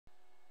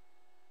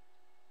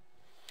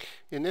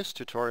In this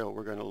tutorial,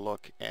 we're going to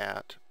look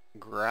at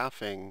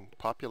graphing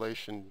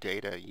population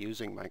data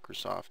using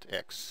Microsoft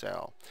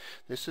Excel.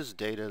 This is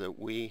data that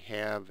we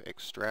have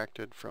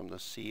extracted from the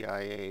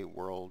CIA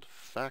World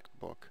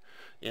Factbook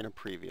in a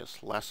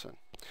previous lesson.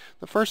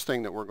 The first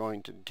thing that we're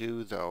going to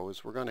do, though,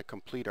 is we're going to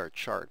complete our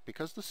chart.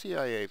 Because the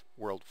CIA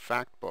World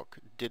Factbook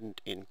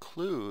didn't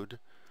include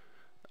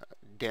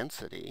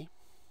density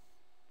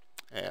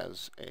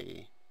as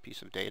a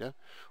piece of data,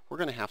 we're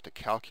going to have to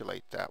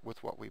calculate that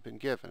with what we've been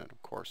given, and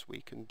of course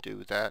we can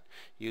do that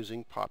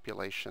using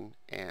population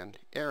and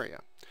area.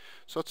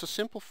 So it's a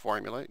simple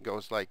formula. It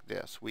goes like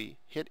this. We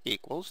hit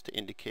equals to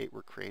indicate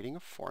we're creating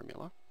a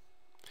formula.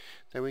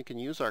 Then we can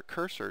use our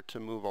cursor to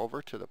move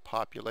over to the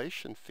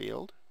population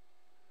field.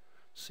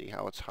 See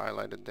how it's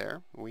highlighted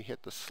there. We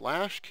hit the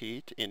slash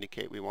key to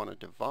indicate we want to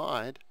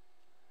divide,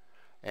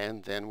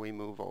 and then we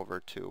move over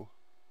to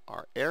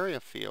our area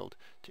field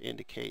to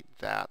indicate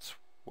that's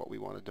what we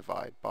want to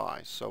divide by.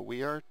 So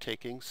we are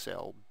taking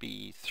cell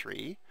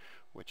B3,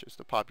 which is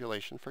the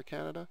population for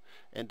Canada,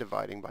 and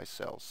dividing by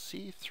cell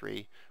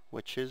C3,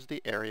 which is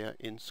the area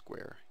in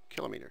square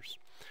kilometers.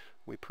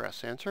 We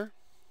press enter,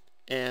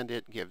 and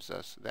it gives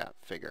us that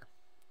figure.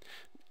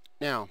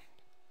 Now,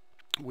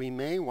 we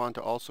may want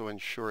to also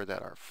ensure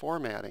that our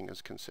formatting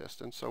is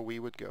consistent, so we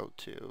would go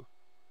to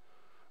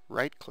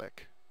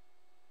right-click,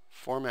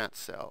 Format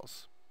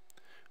Cells.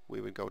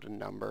 We would go to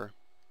Number,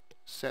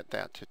 set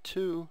that to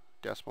 2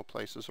 decimal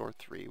places or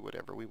 3,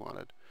 whatever we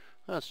wanted.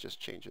 Let's just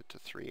change it to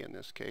 3 in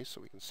this case so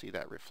we can see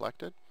that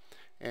reflected,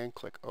 and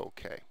click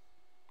OK.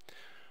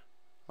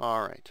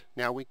 Alright,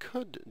 now we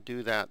could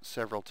do that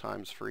several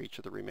times for each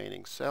of the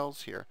remaining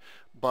cells here,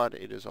 but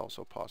it is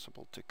also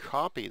possible to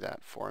copy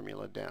that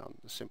formula down.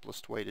 The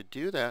simplest way to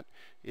do that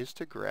is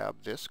to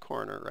grab this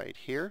corner right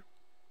here,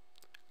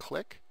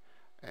 click,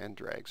 and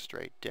drag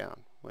straight down.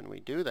 When we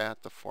do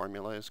that, the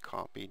formula is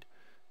copied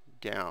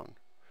down.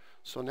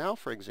 So now,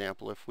 for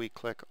example, if we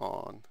click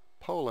on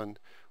Poland,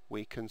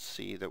 we can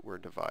see that we're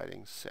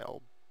dividing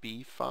cell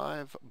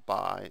B5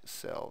 by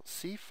cell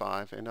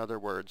C5. In other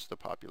words, the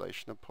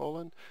population of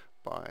Poland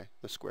by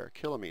the square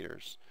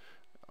kilometers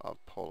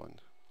of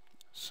Poland.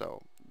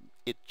 So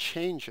it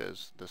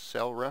changes the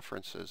cell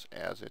references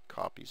as it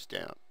copies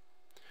down.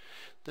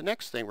 The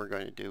next thing we're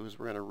going to do is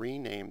we're going to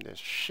rename this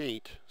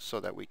sheet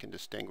so that we can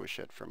distinguish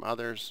it from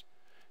others.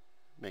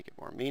 Make it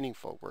more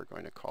meaningful, we're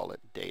going to call it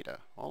data.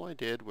 All I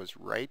did was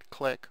right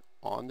click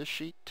on the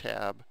sheet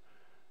tab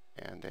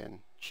and then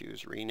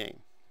choose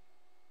rename.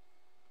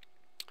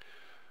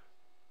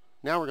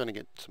 Now we're going to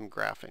get some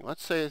graphing.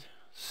 Let's say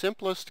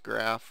simplest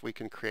graph we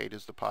can create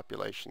is the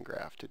population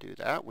graph. To do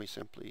that, we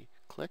simply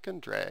click and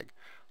drag,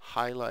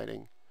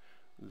 highlighting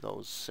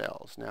those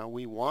cells. Now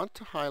we want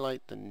to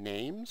highlight the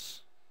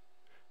names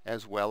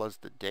as well as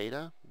the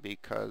data,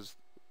 because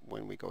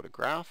when we go to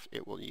graph,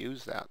 it will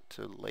use that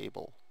to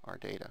label our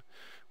data.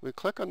 We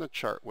click on the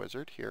chart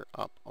wizard here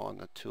up on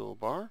the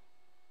toolbar,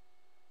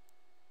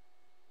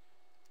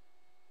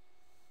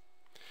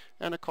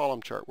 and a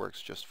column chart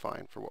works just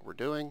fine for what we're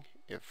doing.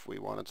 If we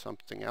wanted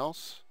something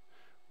else,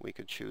 we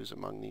could choose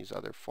among these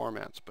other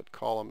formats, but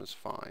column is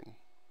fine.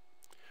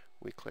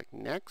 We click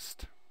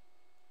next.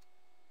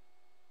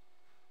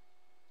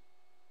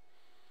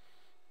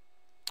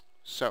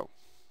 So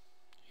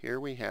here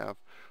we have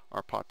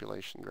our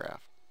population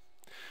graph.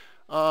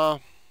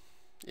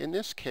 In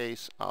this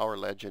case, our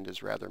legend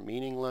is rather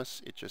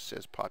meaningless. It just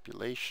says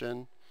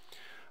population,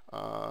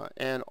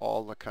 and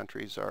all the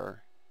countries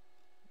are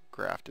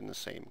graphed in the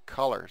same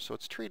color. So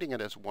it's treating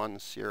it as one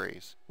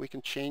series. We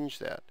can change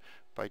that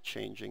by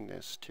changing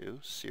this to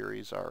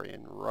series are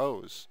in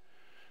rows.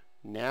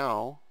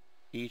 Now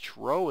each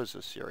row is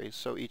a series,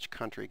 so each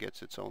country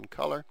gets its own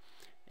color,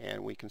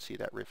 and we can see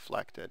that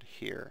reflected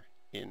here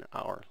in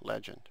our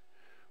legend.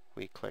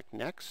 We click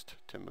next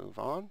to move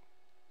on.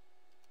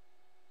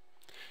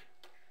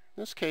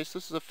 In this case,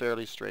 this is a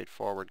fairly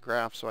straightforward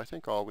graph, so I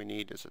think all we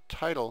need is a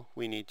title.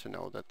 We need to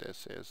know that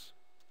this is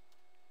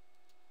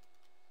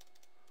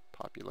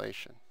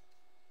population.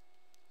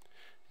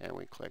 And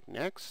we click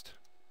next.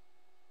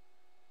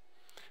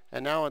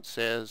 And now it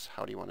says,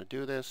 how do you want to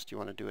do this? Do you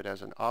want to do it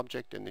as an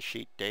object in the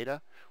sheet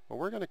data? Well,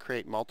 we're going to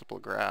create multiple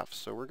graphs,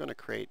 so we're going to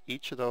create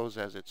each of those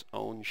as its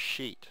own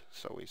sheet.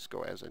 So we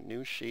go as a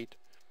new sheet,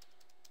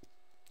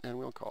 and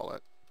we'll call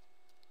it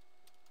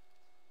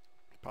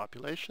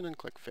population, and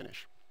click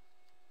finish.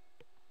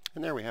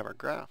 And there we have our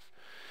graph.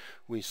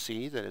 We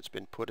see that it's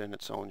been put in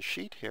its own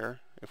sheet here.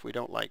 If we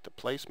don't like the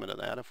placement of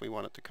that, if we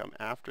want it to come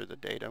after the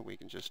data, we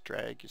can just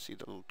drag. You see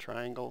the little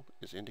triangle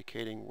is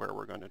indicating where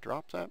we're going to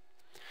drop that,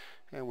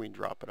 and we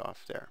drop it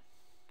off there.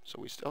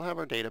 So we still have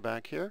our data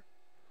back here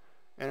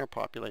and our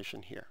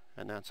population here,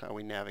 and that's how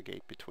we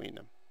navigate between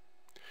them.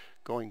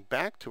 Going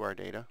back to our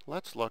data,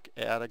 let's look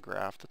at a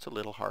graph that's a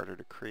little harder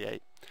to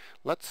create.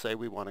 Let's say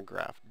we want to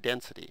graph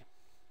density.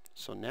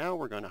 So now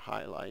we're going to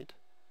highlight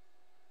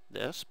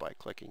this by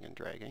clicking and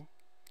dragging,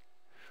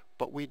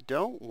 but we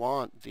don't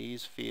want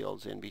these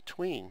fields in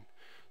between,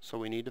 so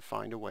we need to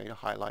find a way to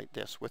highlight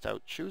this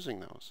without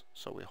choosing those.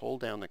 So we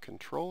hold down the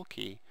control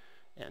key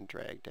and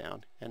drag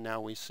down. And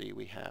now we see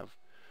we have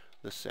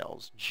the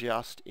cells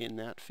just in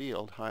that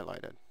field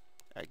highlighted.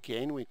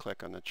 Again, we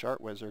click on the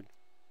chart wizard.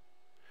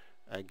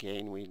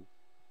 Again,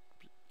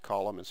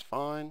 column is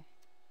fine.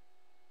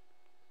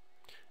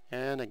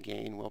 And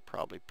again, we'll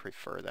probably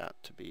prefer that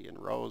to be in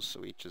rows,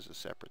 so each is a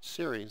separate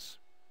series.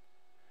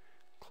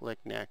 Click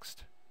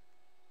Next.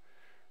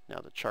 Now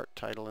the chart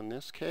title in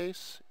this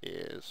case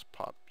is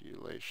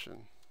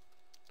Population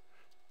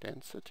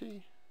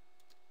Density.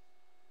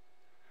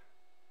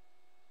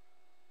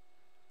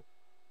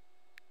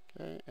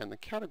 Okay, and the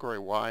category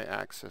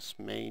Y-axis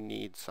may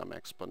need some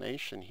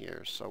explanation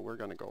here, so we're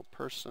going to go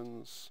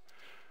persons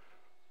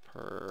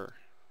per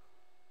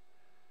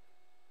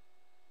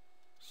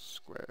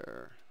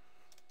square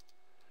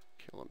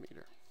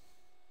kilometer.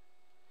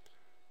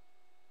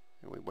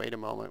 And we wait a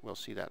moment, we'll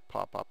see that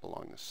pop up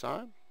along the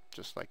side,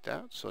 just like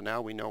that. So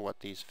now we know what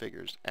these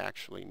figures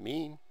actually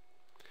mean,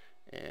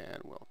 and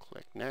we'll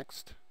click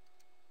Next.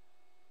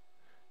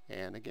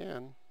 And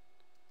again,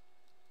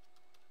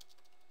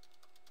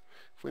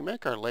 if we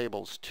make our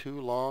labels too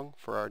long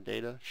for our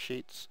data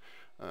sheets,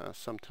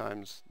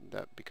 sometimes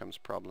that becomes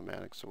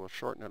problematic, so we'll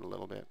shorten it a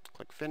little bit.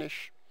 Click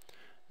Finish,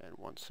 and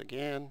once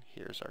again,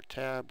 here's our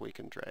tab. We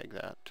can drag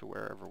that to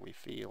wherever we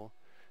feel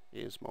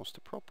is most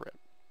appropriate.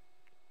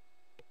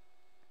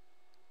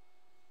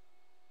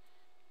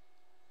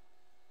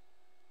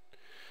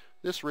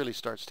 This really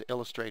starts to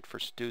illustrate for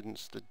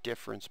students the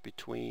difference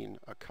between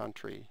a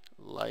country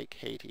like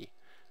Haiti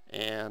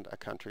and a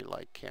country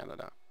like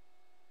Canada.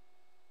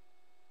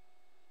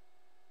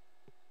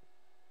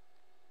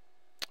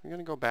 We're going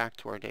to go back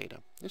to our data.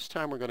 This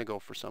time we're going to go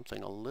for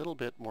something a little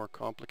bit more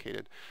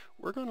complicated.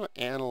 We're going to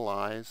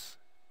analyze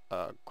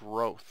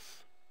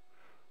growth.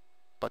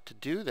 But to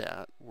do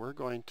that, we're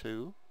going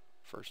to,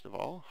 first of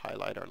all,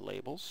 highlight our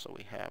labels so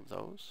we have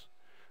those.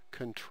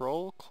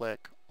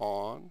 Control-click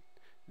on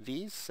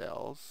these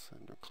cells,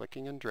 and we're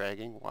clicking and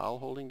dragging while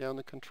holding down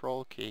the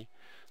Control key.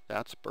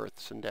 That's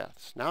births and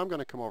deaths. Now I'm going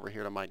to come over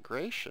here to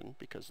migration,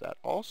 because that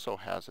also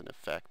has an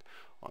effect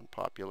on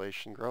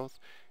population growth,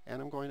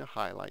 and I'm going to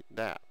highlight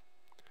that.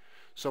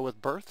 So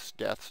with births,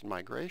 deaths, and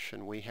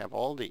migration, we have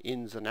all the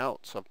ins and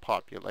outs of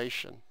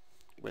population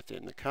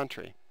within the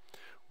country.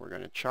 We're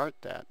going to chart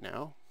that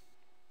now.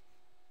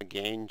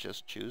 Again,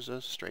 just choose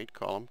a straight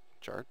column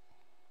chart.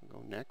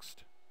 Go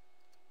Next.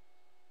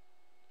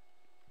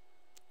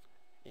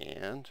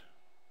 And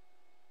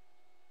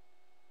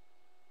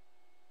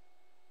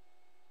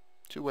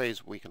two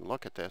ways we can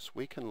look at this.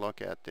 We can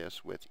look at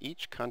this with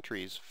each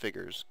country's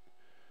figures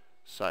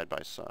side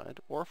by side,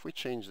 or if we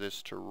change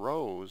this to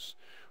rows,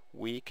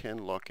 we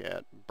can look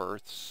at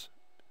births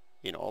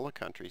in all the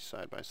countries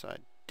side by side,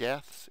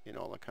 deaths in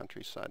all the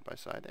countries side by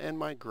side, and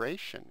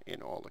migration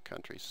in all the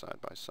countries side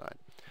by side.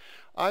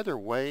 Either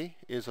way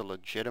is a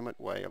legitimate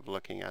way of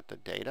looking at the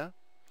data.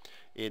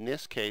 In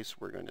this case,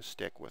 we're going to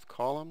stick with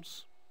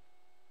columns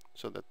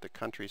so that the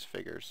country's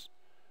figures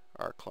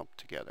are clumped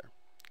together.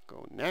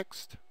 Go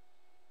Next.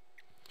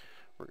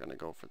 We're going to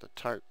go for the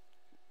chart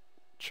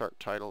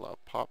title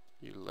of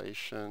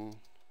Population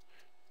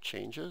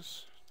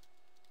Changes.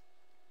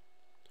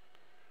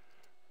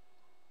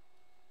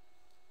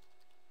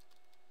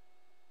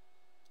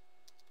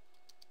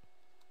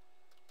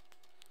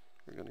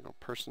 We're going to go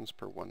persons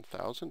per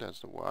 1,000 as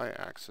the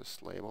Y-axis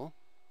label.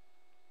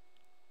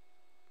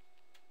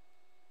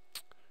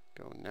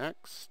 Go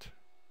Next.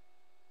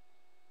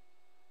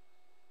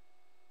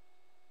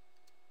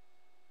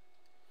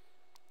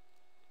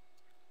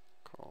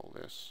 Call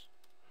this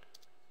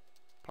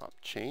Pop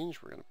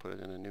Change. We're going to put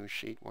it in a new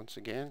sheet once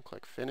again.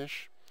 Click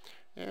Finish.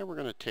 And we're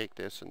going to take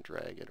this and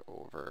drag it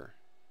over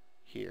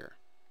here.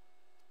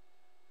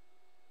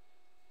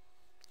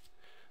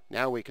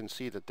 Now we can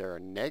see that there are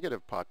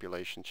negative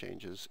population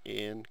changes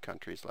in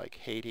countries like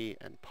Haiti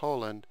and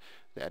Poland.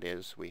 That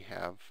is, we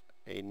have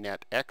a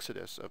net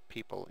exodus of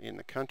people in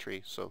the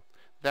country, so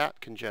that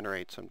can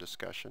generate some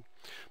discussion.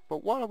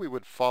 But what we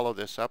would follow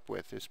this up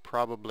with is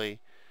probably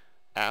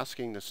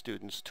asking the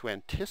students to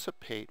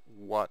anticipate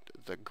what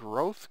the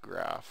growth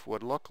graph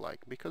would look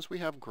like, because we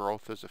have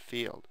growth as a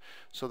field.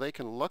 So they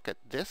can look at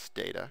this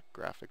data,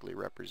 graphically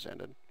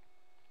represented,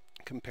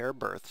 compare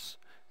births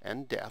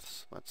and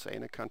deaths, let's say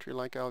in a country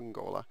like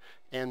Angola,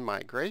 and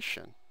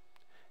migration,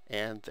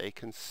 and they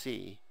can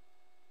see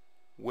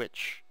what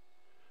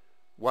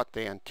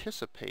they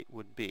anticipate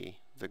would be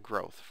the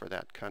growth for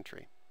that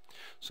country.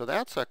 So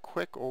that's a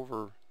quick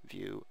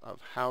overview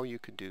of how you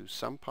could do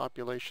some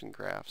population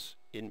graphs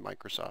in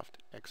Microsoft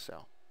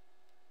Excel.